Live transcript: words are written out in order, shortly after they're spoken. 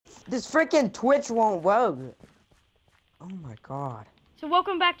This freaking Twitch won't work. Oh my god. So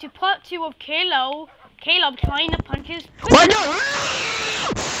welcome back to part 2 of Caleb trying to punch his What?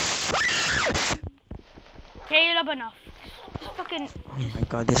 Caleb, enough. Just fucking... Oh my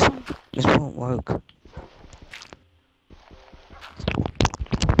god, this won't work.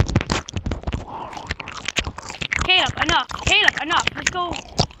 Caleb, enough. Caleb, enough. Let's go.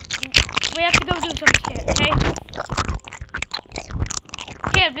 We have to go do some shit, okay?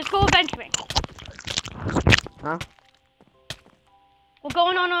 Caleb, let's go adventuring. Huh? We're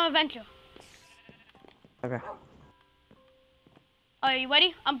going on an adventure. Okay. Are you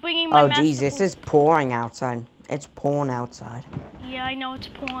ready? I'm bringing my Oh jeez, this is pouring outside. It's pouring outside. Yeah, I know it's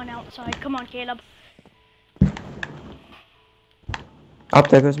pouring outside. Come on, Caleb. Oh,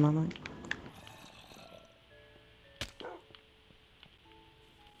 there goes my mic.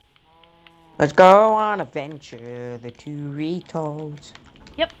 Let's go on adventure, the two retards.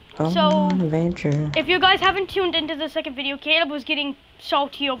 Yep. Go So, on adventure. if you guys haven't tuned into the second video, Caleb was getting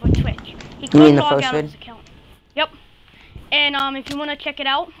salty over Twitch. He You couldn't mean the log first out of vid? his account. Yep. And if you want to check it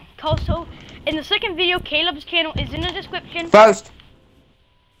out, also in the second video, Caleb's channel is in the description. First.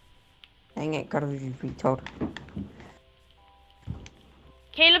 Dang it, gotta be retard.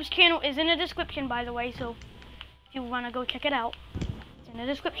 Caleb's channel is in the description, by the way. So if you want to go check it out, it's in the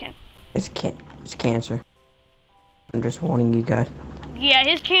description. It's cancer. I'm just warning you guys. Yeah,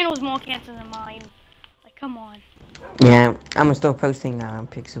 his channel is more cancer than mine. Like, come on. Yeah, I'm still posting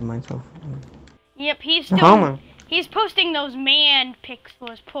pics of myself. Yep, he's posting those man pics for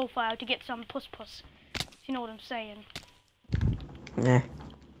his profile to get some puss. You know what I'm saying? Yeah.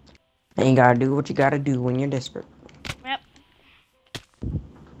 And you gotta do what you gotta do when you're desperate. Yep.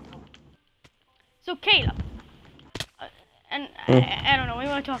 So Caleb, I don't know. What do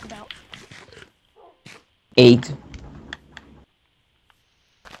you want to talk about? AIDS.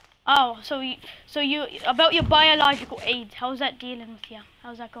 Oh, so you about your biological AIDS. How's that dealing with you?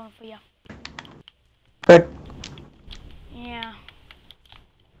 How's that going for you? Good. Yeah.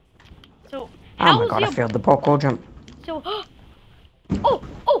 So Oh my god, I failed the parkour jump. So, oh!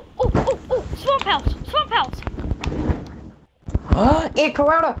 Swamp house! In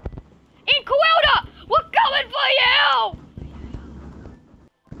Corona! In Corona! We're coming for you!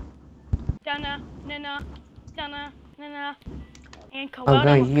 Donna. In Corona. Oh,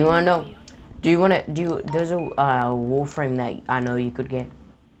 guys, you wanna know? There's a Warframe that I know you could get.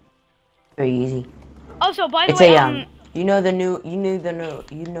 Very easy. Also, by the It's way, you know the new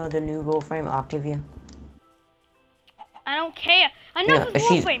Warframe, Octavia? I don't care. Enough of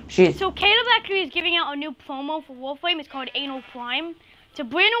Warframe. So Caleb actually is giving out a new promo for Warframe. It's called Anal Prime. It's a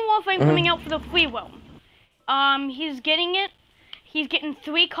brand new Warframe coming out for the free roam. He's getting it. He's getting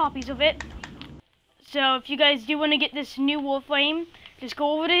 3 copies of it. So if you guys do want to get this new Warframe, just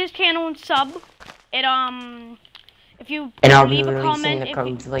go over to his channel and sub. If you leave a comment,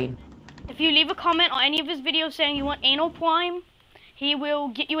 if you leave a comment on any of his videos saying you want Anal Prime, he will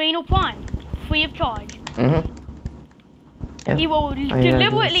get you Anal Prime, free of charge. Yep. He will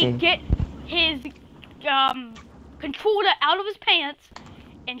deliberately get his controller out of his pants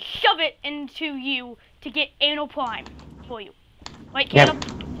and shove it into you to get Anal Prime for you. Right, Caleb?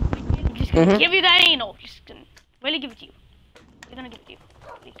 Yep. I'm just gonna give you that anal. Just gonna really give it to you. We're gonna give it to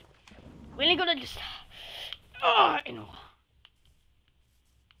you. Really gonna just anal.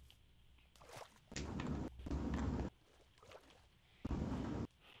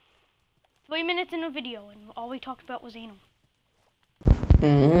 3 minutes in a video, and all we talked about was anal.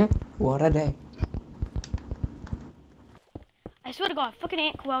 What a day. I swear to God, fucking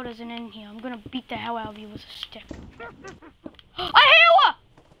Aunt Quell isn't in here. I'm gonna beat the hell out of you with a stick. I hear her!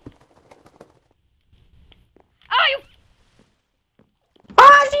 Oh, you!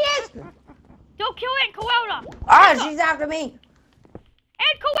 Oh, she is! Don't kill Aunt Coelda! Oh, she's after me!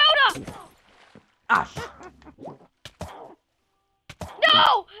 Aunt Coelda! Ah,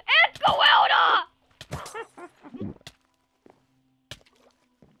 No! Aunt Coelda!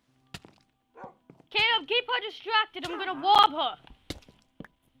 Caleb, keep her distracted. I'm gonna rob her.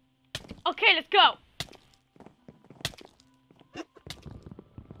 Okay, let's go.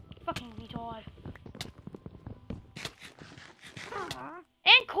 Fucking retard.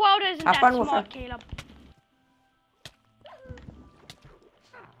 And Quota isn't that smart, Caleb.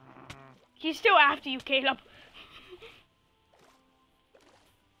 He's still after you, Caleb.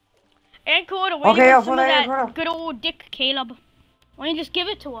 And Quota, where you get some of that good old dick, Caleb? Why don't you just give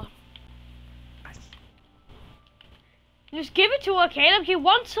it to her? Just give it to her, Caleb. You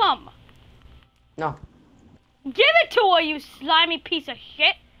want some? No. Give it to her, you slimy piece of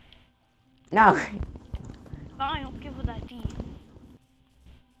shit. No. Fine, I'll give her that D.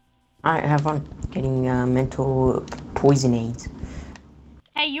 Alright, have fun getting mental poison aids.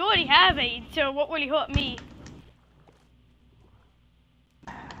 Hey, you already have AIDS, so what will hurt me?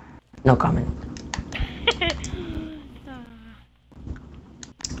 No comment.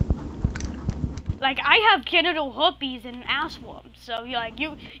 Like, I have genital herpes and ass worms, so you're like,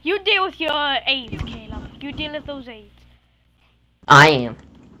 you deal with your AIDS, Caleb. You deal with those AIDS. I am.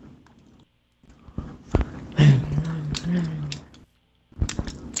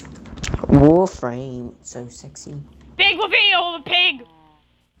 Warframe, so sexy. Big reveal, the pig!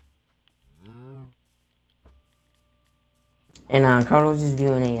 And Carlos is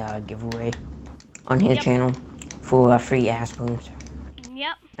doing a giveaway on his channel for free ass booms.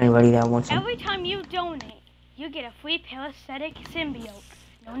 Yep. Anybody that wants them. Every time you donate, you get a free parasitic symbiote,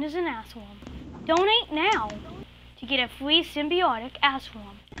 known as an assworm. Donate now to get a free symbiotic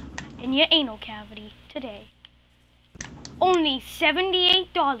assworm in your anal cavity today. Only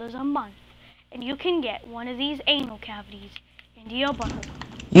 $78 a month, and you can get one of these anal cavities into your butthole.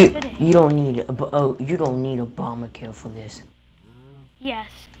 You don't need you don't need Obamacare for this.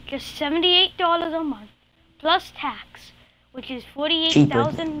 Yes, just $78 a month plus tax, which is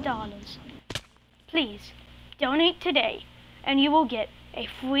 $48,000. Please donate today, and you will get a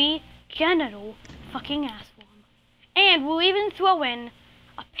free genital fucking assworm. And we'll even throw in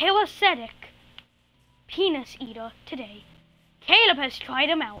a parasitic penis eater today. Caleb has tried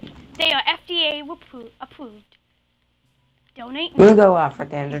them out. They are FDA approved. Donate now. We'll go for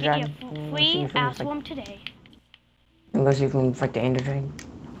the Ender Get Dragon. your free assworm today. I'm gonna see if we can fight the Ender Dragon.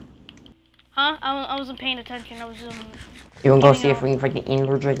 Huh? I wasn't paying attention. I was You wanna go see if we can fight the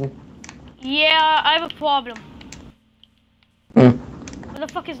Ender Dragon? Yeah, I have a problem. Hmm. Where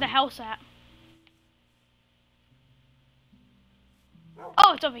the fuck is the house at?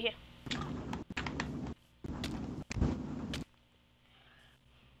 Oh, it's over here.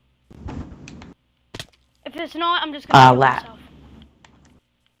 If it's not, I'm just gonna kill myself.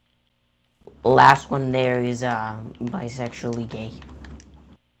 Last one there is bisexually gay.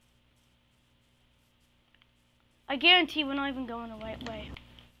 I guarantee we're not even going the right way.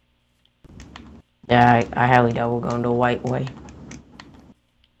 Yeah, I highly doubt we're going the white way.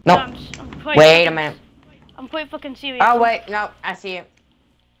 No. I'm Wait a minute. I'm quite fucking serious. Oh wait, no, I see it.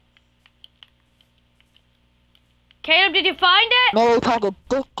 Caleb, did you find it? Mary popped a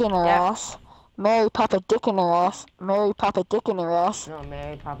dick in her ass. Mary popped a dick in her ass. Mary popped a dick in her ass. No,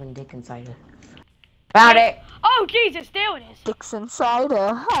 Mary popping dick inside her. Found it! Oh Jesus, there it is. Dicks inside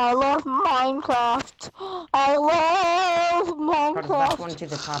her. I love Minecraft. I love Minecraft. First one to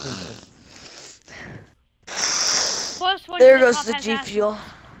the top of There goes the G Fuel.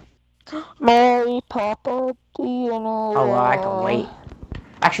 Mary Papa, do you know? Oh, well, I can wait.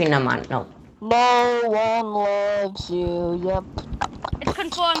 Actually, no, man, no. No one loves you. Yep. It's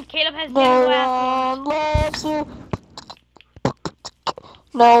confirmed. Caleb has no one loves you.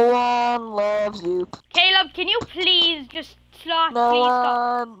 No one loves you. Caleb, can you please just slow? No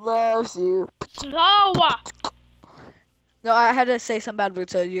one loves you. Slower. No, I had to say some bad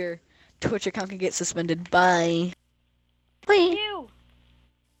words so your Twitch account can get suspended. Bye. Thank you.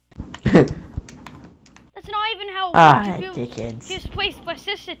 That's not even how it works. Dickheads. If you display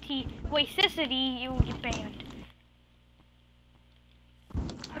specificity, you will get banned.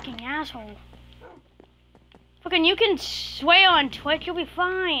 Fucking asshole. Fucking, you can swear on Twitch, you'll be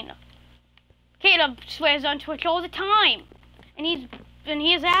fine. Caleb swears on Twitch all the time, and he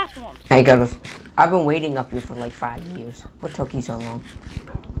has assworms. Hey, guys, I've been waiting up here for like 5 years. What took you so long?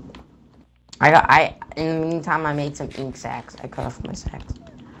 In the meantime, I made some ink sacks. I cut off my sacks.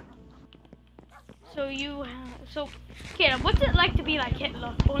 So, Caleb, what's it like to be like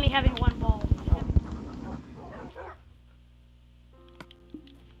Hitler, only having one ball?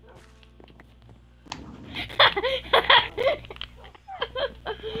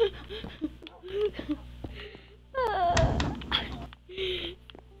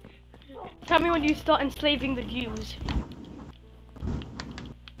 Tell me when you start enslaving the Jews.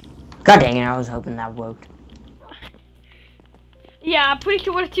 God dang it, I was hoping that worked. Yeah, I'm pretty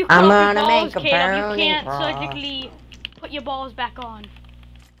sure if you I'm cut gonna off your balls, make a Caleb, you can't cross. surgically put your balls back on.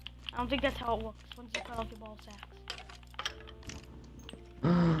 I don't think that's how it works once you cut off your ball sacks.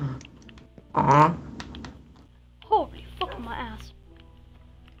 Holy fuck my ass.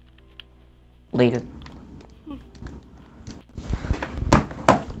 Later.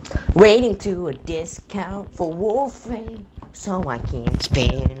 Waiting to a discount for Warframe, so I can't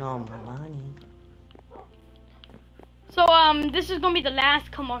spend all my money. So, this is gonna be the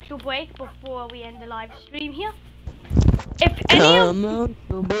last commercial break before we end the live stream here. If any of...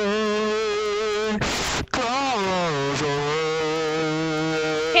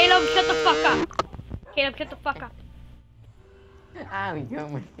 Caleb, Caleb, shut the fuck up. Caleb, shut the fuck up. I'm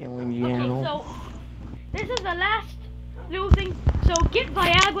going to Okay, so this is the last little thing. So get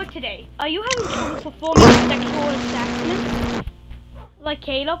Viagra today. Are you having trouble performing sexual actions like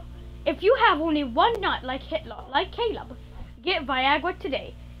Caleb? If you have only one nut like Hitler, like Caleb, get Viagra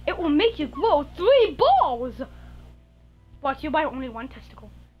today. It will make you grow 3 balls. Brought to you by only one testicle.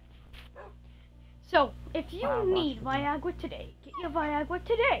 So, if you need Viagra today, get your Viagra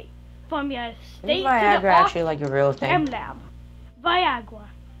today. From your state is Viagra to the actually like a real thing? M-Lab. Viagra.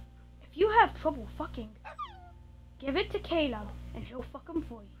 If you have trouble fucking, give it to Caleb and he'll fuck him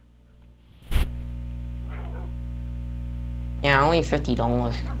for you. Yeah, only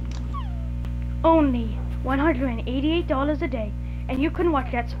 $50. Only $188 a day. And you can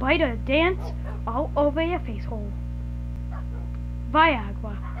watch that spider dance all over your face hole.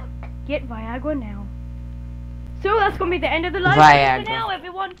 Viagra. Get Viagra now. So that's gonna be the end of the live stream for now,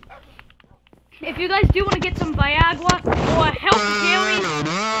 everyone. If you guys do want to get some Viagra or help Gary,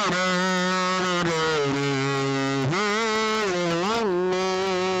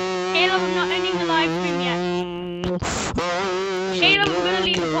 Caleb, I'm not ending the live stream yet. Caleb, we're gonna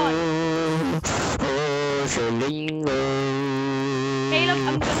leave the pod. Caleb,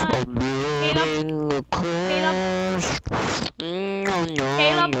 I'm gonna.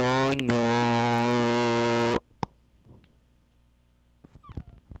 Caleb.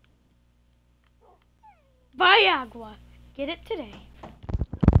 Viagra. Get it today.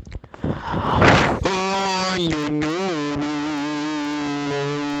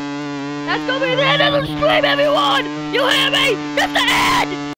 That's gonna be the end of the stream, everyone! You hear me? It's the end!